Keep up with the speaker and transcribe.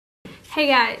Hey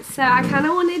guys, so I kind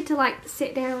of wanted to like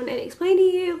sit down and explain to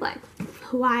you like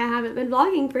why I haven't been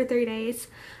vlogging for 3 days.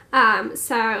 So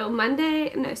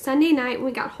Sunday night when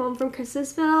we got home from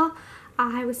Christmasville,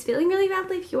 I was feeling really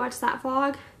badly if you watched that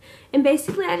vlog. And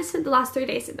basically I just spent the last 3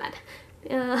 days in bed.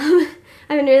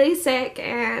 I've been really sick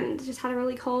and just had a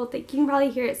really cold. Like, you can probably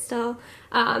hear it still.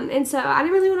 And so I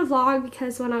didn't really want to vlog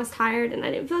because when I was tired and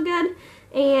I didn't feel good.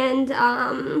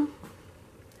 And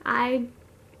I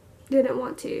didn't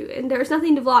want to, and there was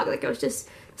nothing to vlog, like I was just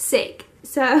sick.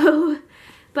 So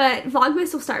but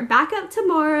Vlogmas will start back up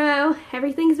tomorrow.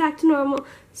 Everything's back to normal.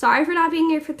 Sorry for not being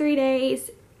here for 3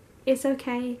 days. It's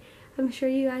okay. I'm sure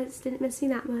you guys didn't miss me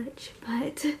that much,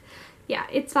 but yeah,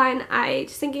 it's fine. I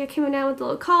just think I came down with a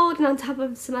little cold, and on top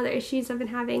of some other issues I've been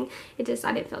having, I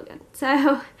didn't feel good.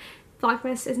 So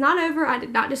Vlogmas is not over. I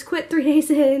did not just quit 3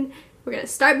 days in. We're gonna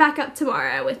start back up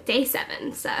tomorrow with day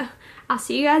 7. So I'll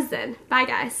see you guys then. Bye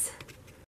guys.